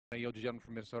yield the gentleman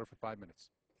from Minnesota for 5 minutes.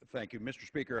 Thank you. Mr.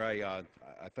 Speaker, I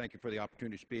thank you for the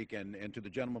opportunity to speak, and to the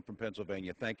gentleman from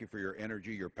Pennsylvania, thank you for your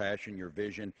energy, your passion, your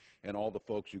vision, and all the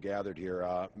folks who gathered here.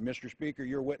 Mr. Speaker,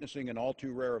 you're witnessing an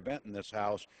all-too-rare event in this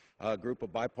House, a group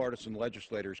of bipartisan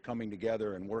legislators coming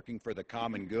together and working for the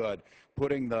common good,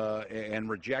 and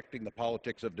rejecting the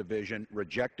politics of division,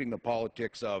 rejecting the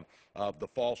politics of the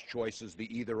false choices,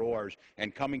 the either-ors,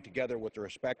 and coming together with the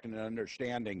respect and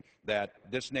understanding that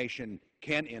this nation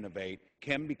can innovate,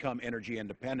 can become energy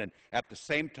independent. At the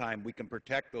same time, we can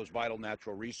protect those vital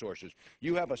natural resources.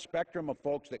 You have a spectrum of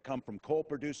folks that come from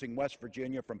coal-producing West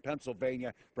Virginia, from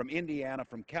Pennsylvania, from Indiana,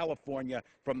 from California,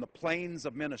 from the plains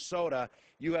of Minnesota.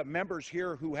 You have members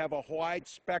here who have a wide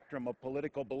spectrum of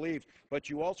political beliefs, but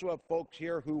you also have folks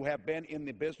here who have been in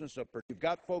the business of. You've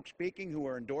got folks speaking who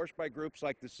are endorsed by groups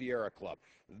like the Sierra Club.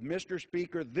 Mr.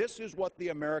 Speaker, this is what the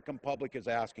American public is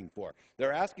asking for.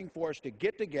 They're asking for us to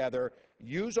get together,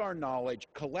 use our knowledge,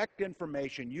 collect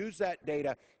information, use that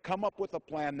data, come up with a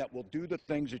plan that will do the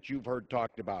things that you've heard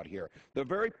talked about here. The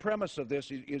very premise of this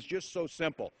is just so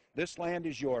simple. This land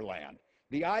is your land.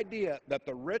 The idea that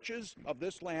the riches of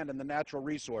this land and the natural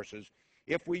resources,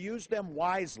 if we use them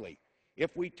wisely,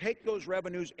 if we take those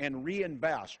revenues and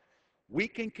reinvest, we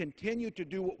can continue to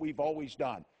do what we've always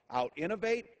done,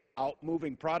 out-innovate,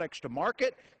 out-moving products to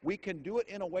market. We can do it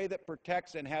in a way that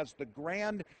protects and has the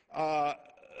grand,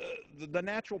 the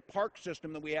natural park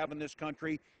system that we have in this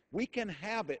country. We can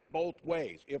have it both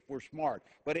ways if we're smart,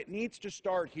 but it needs to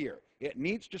start here. It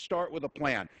needs to start with a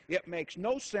plan. It makes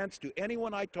no sense to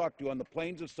anyone I talk to on the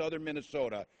plains of southern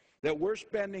Minnesota that we're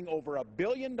spending over $1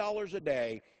 billion a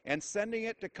day and sending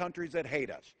it to countries that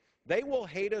hate us. They will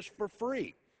hate us for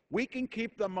free. We can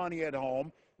keep the money at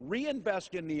home,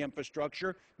 reinvest in the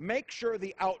infrastructure, make sure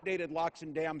the outdated locks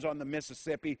and dams on the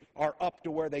Mississippi are up to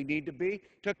where they need to be,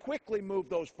 to quickly move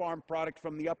those farm products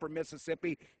from the upper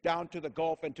Mississippi down to the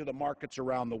Gulf and to the markets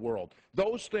around the world.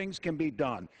 Those things can be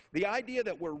done. The idea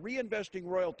that we're reinvesting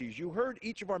royalties, you heard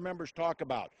each of our members talk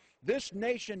about. This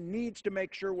nation needs to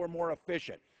make sure we're more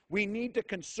efficient. We need to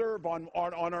conserve on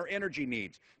our energy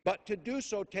needs, but to do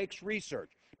so takes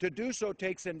research. To do so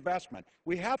takes investment.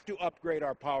 We have to upgrade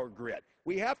our power grid.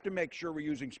 We have to make sure we're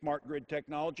using smart grid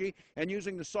technology and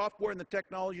using the software and the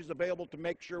technologies available to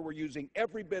make sure we're using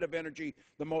every bit of energy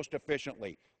the most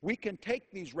efficiently. We can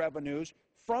take these revenues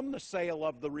from the sale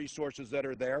of the resources that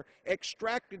are there,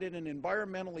 extract it in an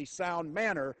environmentally sound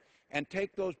manner, and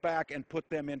take those back and put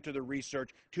them into the research,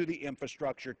 to the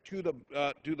infrastructure, to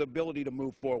the ability to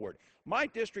move forward. My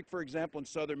district, for example, in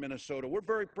southern Minnesota, we're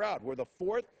very proud. We're the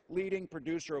 4th leading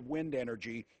producer of wind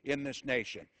energy in this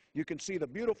nation. You can see the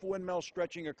beautiful windmills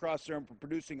stretching across there and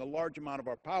producing a large amount of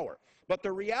our power. But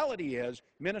the reality is,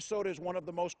 Minnesota is one of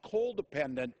the most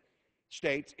coal-dependent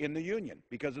states in the Union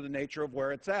because of the nature of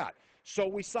where it's at. So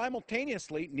we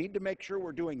simultaneously need to make sure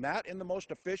we're doing that in the most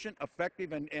efficient,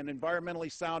 effective, and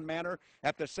environmentally sound manner.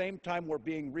 At the same time, we're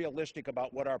being realistic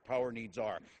about what our power needs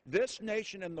are. This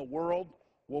nation and the world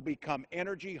will become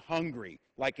energy hungry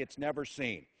like it's never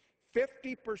seen.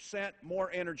 50%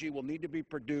 more energy will need to be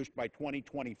produced by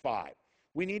 2025.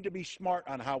 We need to be smart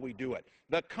on how we do it.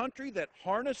 The country that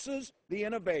harnesses the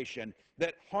innovation,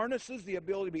 that harnesses the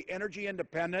ability to be energy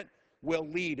independent, will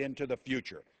lead into the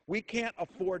future. We can't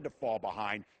afford to fall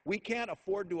behind. We can't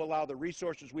afford to allow the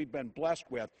resources we've been blessed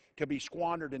with to be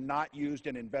squandered and not used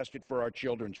and invested for our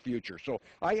children's future. So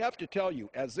I have to tell you,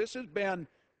 as this has been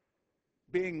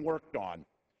being worked on,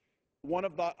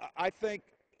 I think,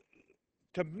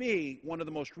 to me, one of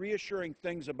the most reassuring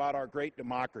things about our great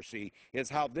democracy is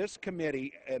how this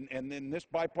committee and then this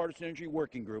bipartisan energy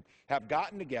working group have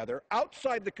gotten together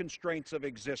outside the constraints of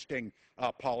existing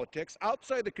politics,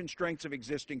 outside the constraints of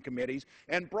existing committees,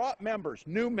 and brought members,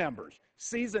 new members,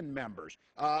 seasoned members,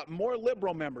 more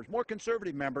liberal members, more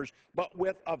conservative members, but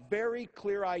with a very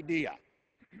clear idea,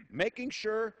 making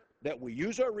sure that we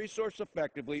use our resource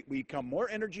effectively, we become more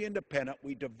energy independent,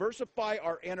 we diversify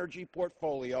our energy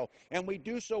portfolio, and we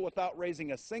do so without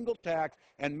raising a single tax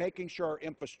and making sure our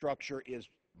infrastructure is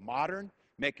modern,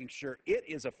 making sure it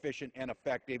is efficient and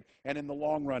effective, and in the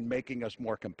long run, making us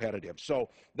more competitive. So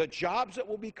the jobs that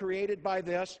will be created by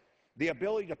this, the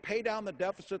ability to pay down the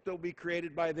deficit that will be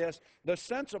created by this, the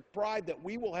sense of pride that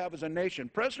we will have as a nation.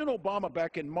 President Obama,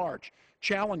 back in March,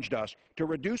 challenged us to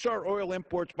reduce our oil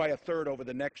imports by 1/3 over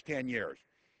the next 10 years.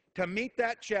 To meet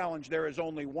that challenge, there is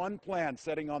only one plan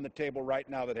sitting on the table right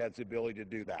now that has the ability to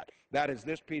do that. That is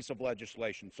this piece of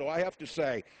legislation. So I have to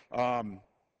say,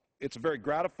 it's very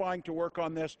gratifying to work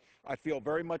on this. I feel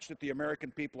very much that the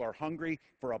American people are hungry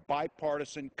for a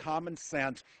bipartisan, common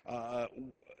sense,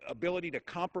 ability to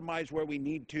compromise where we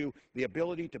need to, the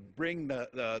ability to bring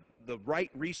the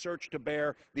right research to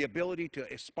bear, the ability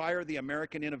to inspire the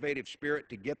American innovative spirit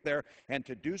to get there, and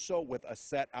to do so with a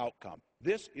set outcome.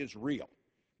 This is real.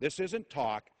 This isn't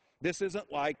talk. This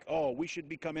isn't like, oh, we should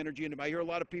become energy independent. I hear a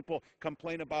lot of people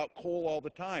complain about coal all the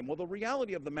time. Well, the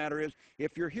reality of the matter is,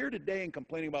 if you're here today and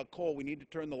complaining about coal, we need to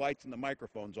turn the lights and the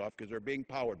microphones off because they're being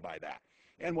powered by that.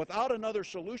 And without another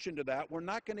solution to that, we're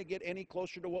not going to get any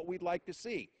closer to what we'd like to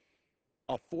see.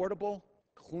 Affordable,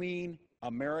 clean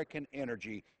American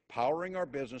energy powering our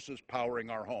businesses,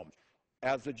 powering our homes.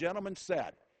 As the gentleman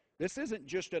said, this isn't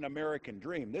just an American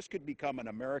dream. This could become an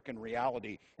American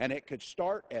reality, and it could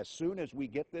start as soon as we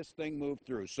get this thing moved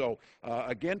through. So,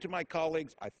 again, to my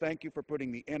colleagues, I thank you for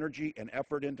putting the energy and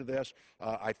effort into this.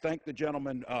 I thank the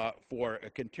gentleman for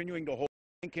continuing to hold.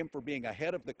 Thank him for being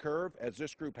ahead of the curve, as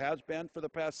this group has been for the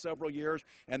past several years,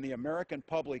 and the American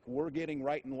public, we're getting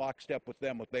right in lockstep with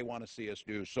them what they want to see us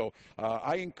do. So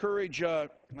I encourage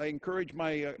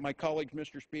my colleagues,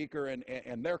 Mr. Speaker,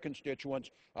 and their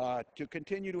constituents to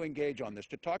continue to engage on this,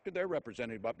 to talk to their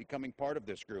representative about becoming part of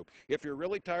this group. If you're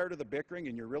really tired of the bickering,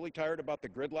 and you're really tired about the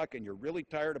gridlock, and you're really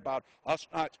tired about us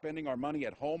not spending our money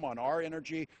at home on our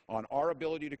energy, on our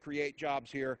ability to create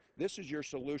jobs here, this is your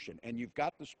solution, and you've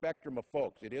got the spectrum of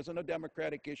folks. It isn't a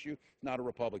Democratic issue, not a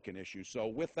Republican issue. So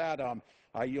with that,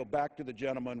 I yield back to the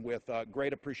gentleman with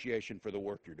great appreciation for the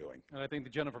work you're doing. And I thank the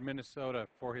gentleman from Minnesota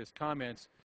for his comments.